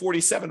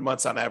 547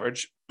 months on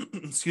average,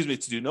 to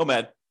do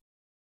Nomad,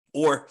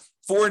 or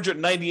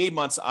 498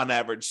 months on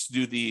average to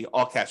do the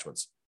all cash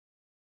ones.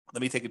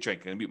 Let me take a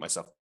drink and mute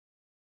myself.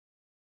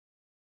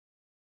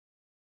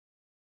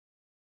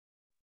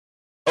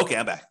 Okay,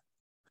 I'm back.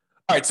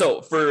 All right,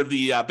 so for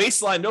the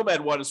baseline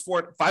Nomad one is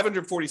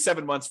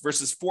 547 months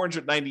versus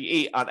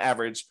 498 on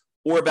average,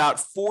 or about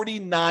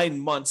 49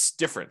 months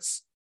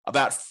difference.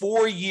 About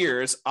 4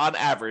 years on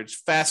average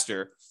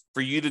faster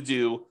for you to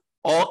do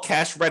all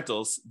cash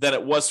rentals than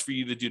it was for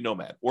you to do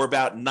Nomad, or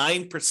about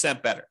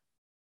 9% better.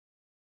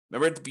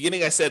 Remember at the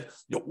beginning I said,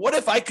 what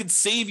if I could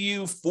save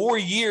you 4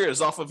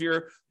 years off of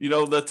your,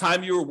 the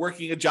time you were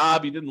working a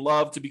job you didn't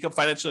love to become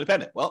financially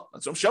independent? Well,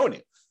 that's what I'm showing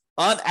you.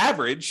 On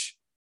average,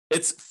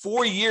 it's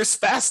 4 years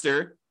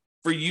faster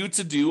for you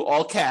to do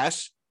all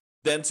cash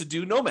than to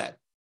do Nomad.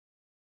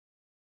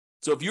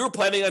 So if you were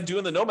planning on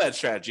doing the Nomad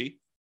strategy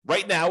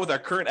right now with our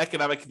current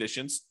economic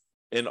conditions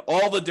in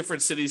all the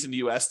different cities in the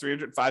US,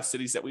 305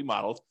 cities that we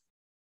modeled,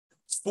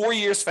 it's 4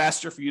 years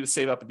faster for you to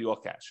save up and do all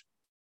cash.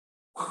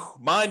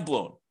 Mind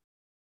blown.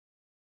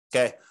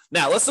 Okay,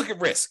 now let's look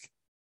at risk.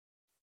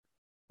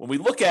 When we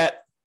look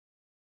at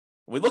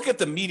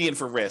the median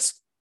for risk,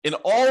 in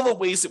all the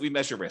ways that we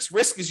measure risk.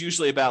 Risk is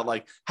usually about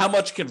like how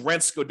much can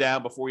rents go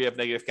down before you have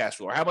negative cash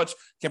flow, or how much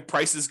can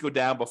prices go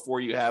down before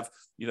you have,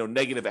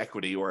 negative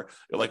equity, or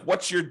like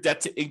what's your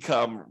debt to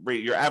income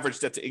rate, your average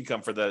debt to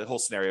income for the whole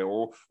scenario,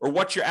 or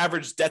what's your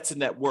average debt to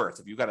net worth.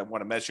 If you kind of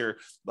want to measure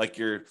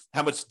like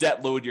how much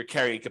debt load you're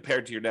carrying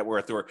compared to your net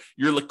worth, or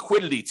your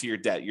liquidity to your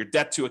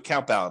debt to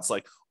account balance,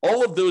 like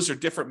all of those are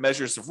different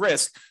measures of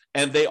risk.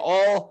 And a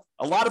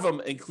lot of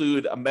them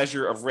include a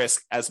measure of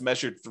risk as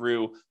measured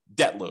through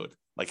debt load,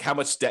 like how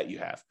much debt you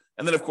have.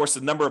 And then, of course,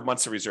 the number of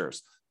months of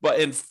reserves. But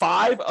in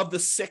 5 of the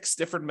 6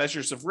 different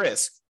measures of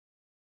risk,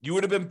 you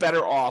would have been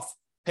better off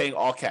paying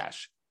all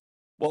cash.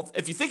 Well,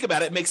 if you think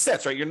about it, it makes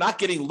sense, right? You're not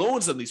getting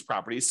loans on these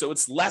properties, so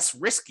it's less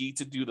risky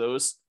to do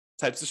those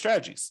types of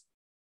strategies.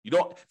 If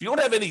you don't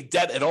have any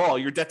debt at all,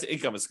 your debt to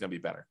income is going to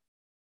be better,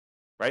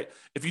 right?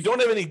 If you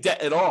don't have any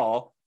debt at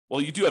all,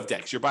 well, you do have debt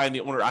because you're buying the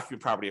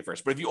owner-occupant property at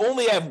first. But if you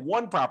only have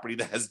one property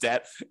that has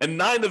debt and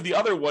 9 of the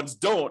other ones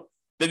don't,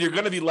 then you're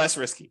going to be less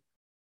risky.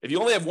 If you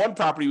only have one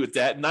property with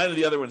debt, 9 of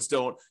the other ones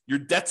don't, your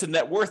debt to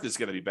net worth is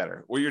going to be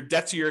better, or your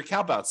debt to your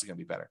account balance is going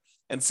to be better.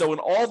 And so in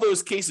all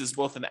those cases,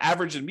 both in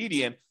average and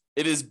median,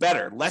 it is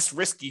better, less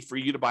risky for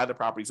you to buy the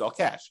properties all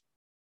cash.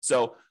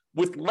 So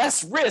with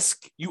less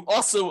risk, you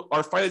also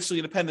are financially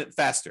independent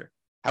faster.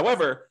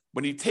 However,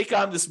 when you take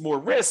on this more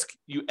risk,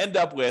 you end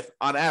up with,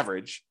 on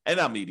average and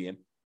on median,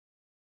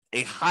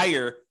 a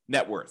higher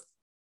net worth.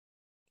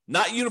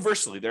 Not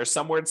universally. There's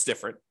somewhere it's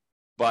different,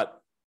 but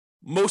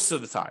most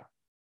of the time.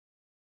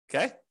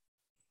 Okay?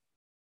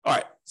 All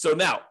right. So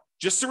now,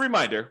 just a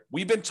reminder,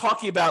 we've been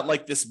talking about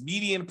like this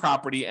median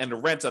property and the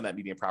rent on that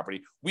median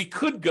property. We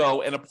could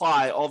go and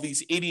apply all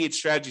these 88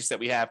 strategies that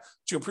we have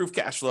to improve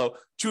cash flow,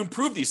 to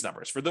improve these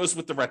numbers for those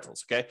with the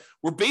rentals. Okay?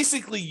 We're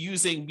basically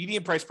using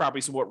median price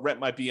properties and what rent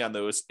might be on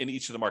those in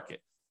each of the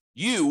market.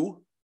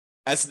 You,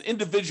 as an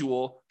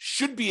individual,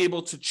 should be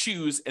able to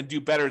choose and do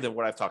better than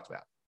what I've talked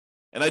about.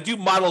 And I do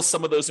model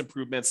some of those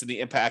improvements and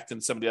the impact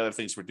and some of the other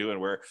things we're doing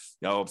where,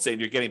 I'm saying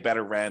you're getting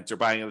better rent or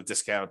buying at a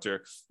discount,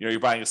 or, you're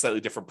buying a slightly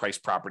different price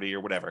property or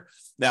whatever.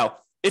 Now,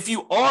 if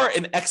you are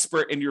an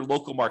expert in your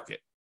local market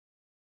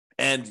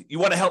and you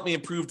want to help me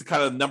improve the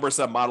kind of numbers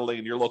I'm modeling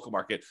in your local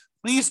market,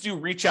 please do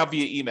reach out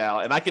via email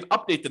and I can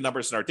update the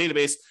numbers in our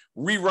database,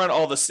 rerun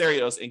all the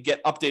scenarios, and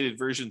get updated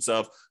versions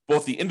of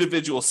both the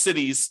individual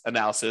cities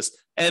analysis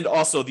and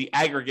also the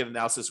aggregate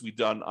analysis we've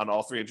done on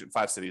all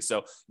 305 cities.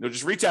 So,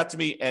 just reach out to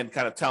me and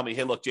kind of tell me,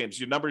 hey, look, James,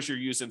 your numbers you're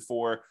using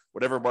for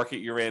whatever market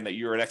you're in that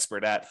you're an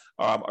expert at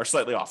are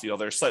slightly off.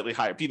 They're slightly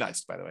higher. Be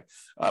nice, by the way,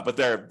 but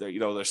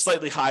they're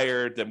slightly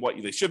higher than what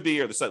they should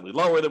be, or they're slightly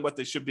lower than what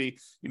they should be.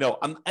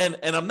 I'm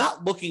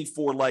not looking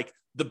for like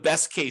the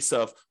best case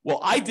of, well,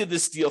 I did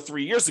this deal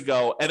 3 years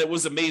ago and it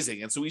was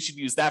amazing, and so we should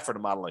use that for the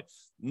modeling.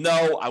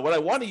 No, what I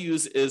want to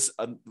use is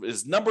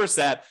numbers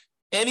that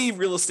any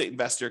real estate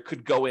investor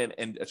could go in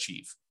and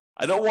achieve.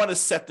 I don't want to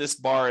set this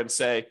bar and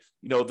say,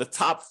 the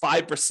top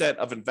 5%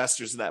 of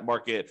investors in that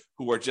market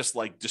who are just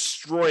like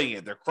destroying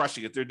it, they're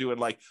crushing it, they're doing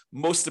like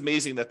most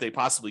amazing that they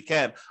possibly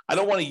can. I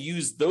don't want to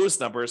use those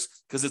numbers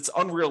because it's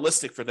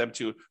unrealistic for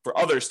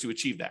others to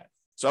achieve that.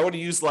 So I want to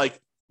use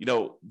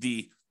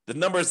the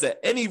numbers that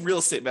any real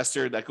estate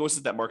investor that goes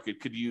into that market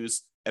could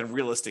use and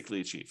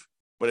realistically achieve.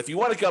 But if you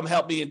want to come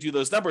help me and do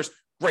those numbers,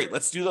 great,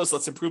 let's do those.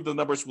 Let's improve the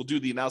numbers. We'll do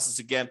the analysis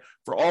again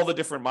for all the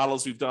different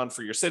models we've done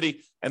for your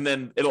city. And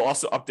then it'll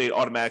also update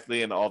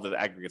automatically and all the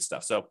aggregate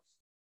stuff. So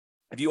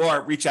if you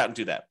are, reach out and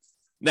do that.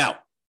 Now,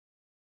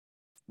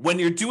 when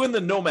you're doing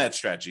the Nomad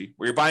strategy,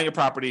 where you're buying a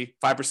property,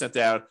 5%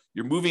 down,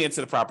 you're moving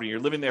into the property, you're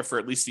living there for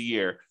at least a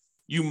year,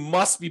 you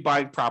must be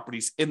buying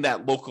properties in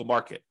that local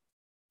market.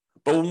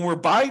 But when we're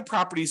buying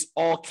properties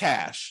all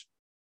cash,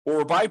 or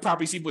we're buying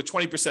properties even with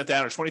 20%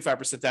 down or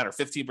 25% down or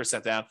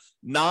 15% down,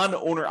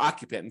 non-owner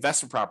occupant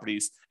investment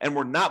properties, and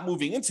we're not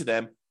moving into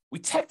them, we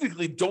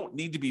technically don't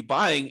need to be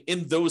buying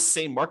in those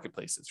same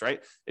marketplaces,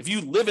 right? If you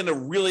live in a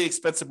really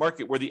expensive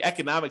market where the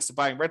economics of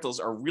buying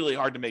rentals are really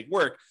hard to make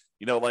work,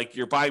 like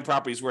you're buying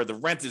properties where the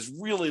rent is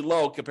really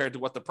low compared to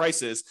what the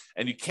price is,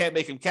 and you can't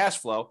make them cash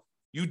flow,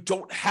 you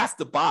don't have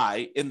to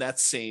buy in that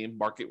same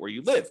market where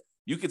you live.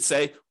 You could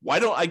say, why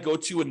don't I go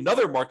to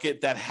another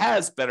market that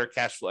has better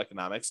cash flow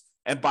economics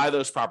and buy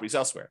those properties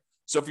elsewhere?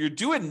 So if you're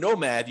doing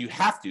Nomad, you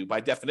have to,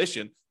 by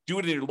definition, do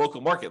it in your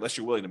local market, unless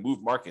you're willing to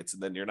move markets,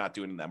 and then you're not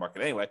doing it in that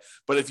market anyway.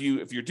 But if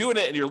you're doing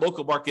it in your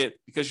local market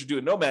because you're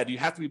doing Nomad, you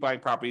have to be buying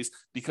properties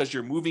because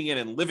you're moving in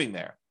and living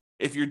there.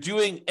 If you're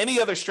doing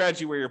any other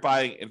strategy where you're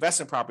buying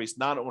investment properties,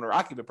 non-owner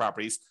occupant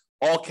properties,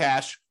 all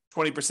cash,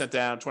 20%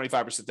 down,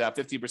 25% down,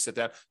 15%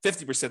 down,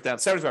 50% down,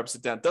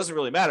 75% down, doesn't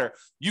really matter.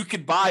 You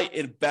can buy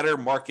in better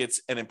markets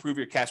and improve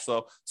your cash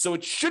flow. So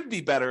it should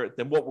be better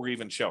than what we're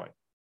even showing.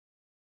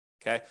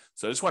 Okay.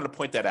 So I just wanted to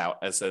point that out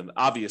as an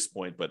obvious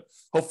point, but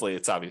hopefully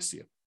it's obvious to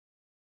you.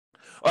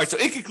 All right. So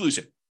in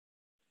conclusion,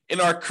 in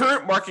our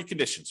current market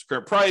conditions,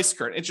 current price,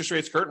 current interest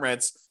rates, current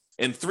rents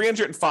in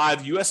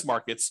 305 US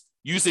markets,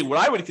 using what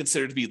I would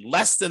consider to be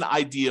less than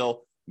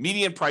ideal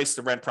median price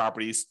to rent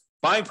properties,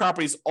 buying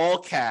properties all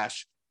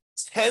cash,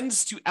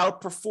 tends to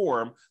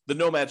outperform the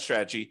Nomad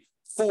strategy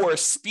for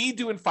speed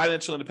to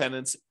financial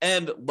independence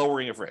and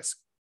lowering of risk.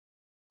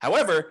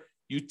 However,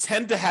 you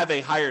tend to have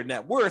a higher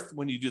net worth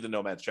when you do the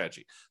Nomad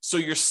strategy. So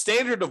your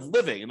standard of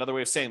living, another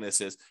way of saying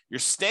this is your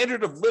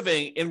standard of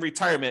living in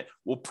retirement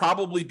will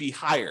probably be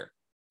higher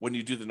when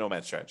you do the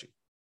Nomad strategy.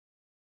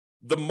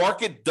 The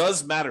market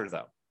does matter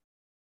though.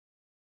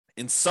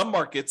 In some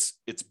markets,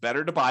 it's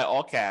better to buy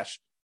all cash,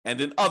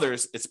 and in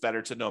others, it's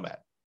better to Nomad.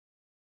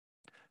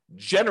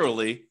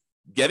 Generally,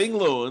 getting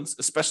loans,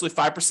 especially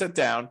 5%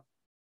 down,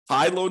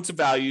 high loan to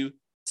value,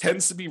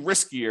 tends to be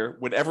riskier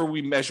whenever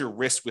we measure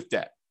risk with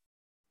debt.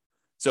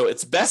 So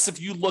it's best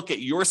if you look at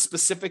your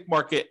specific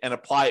market and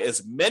apply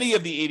as many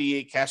of the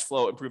 88 cash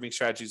flow improving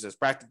strategies as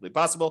practically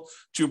possible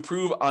to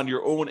improve on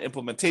your own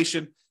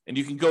implementation. And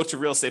you can go to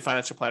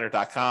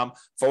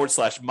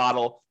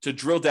realestatefinancialplanner.com/model to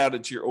drill down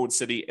into your own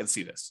city and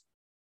see this.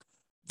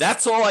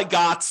 That's all I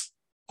got.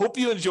 Hope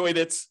you enjoyed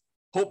it.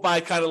 Hope my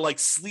kind of like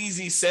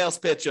sleazy sales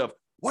pitch of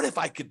what if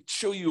I could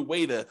show you a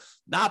way to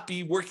not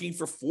be working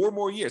for 4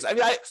 more years? I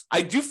mean,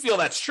 I do feel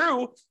that's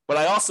true, but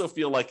I also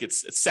feel like it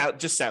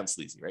just sounds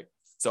sleazy, right?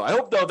 So I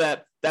hope, though,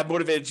 that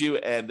motivated you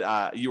and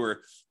you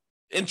were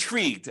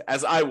intrigued,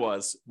 as I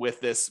was, with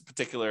this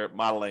particular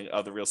modeling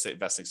of the real estate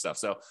investing stuff.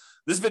 So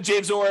this has been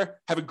James Orr.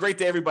 Have a great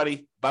day,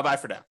 everybody. Bye-bye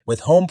for now. With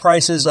home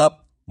prices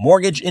up,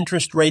 mortgage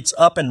interest rates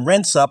up, and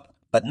rents up,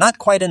 but not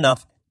quite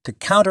enough to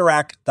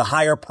counteract the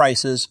higher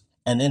prices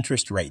and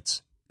interest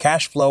rates,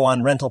 cash flow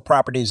on rental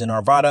properties in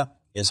Arvada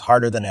is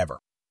harder than ever.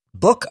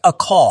 Book a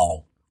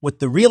call with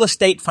the Real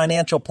Estate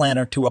Financial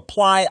Planner to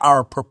apply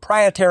our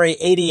proprietary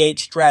 88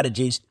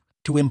 strategies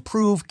to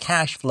improve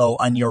cash flow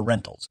on your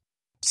rentals.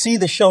 See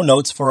the show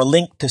notes for a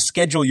link to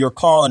schedule your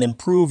call and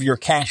improve your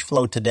cash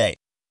flow today.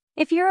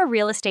 If you're a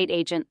real estate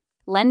agent,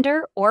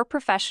 lender, or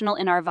professional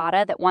in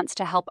Arvada that wants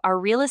to help our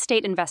real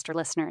estate investor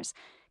listeners,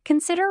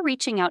 consider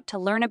reaching out to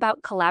learn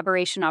about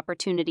collaboration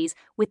opportunities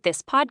with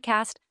this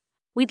podcast.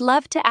 We'd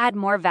love to add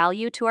more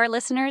value to our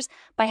listeners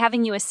by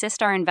having you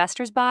assist our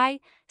investors buy,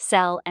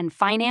 sell, and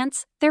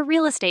finance their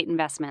real estate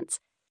investments.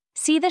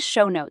 See the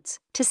show notes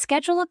to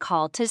schedule a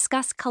call to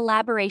discuss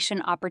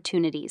collaboration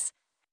opportunities.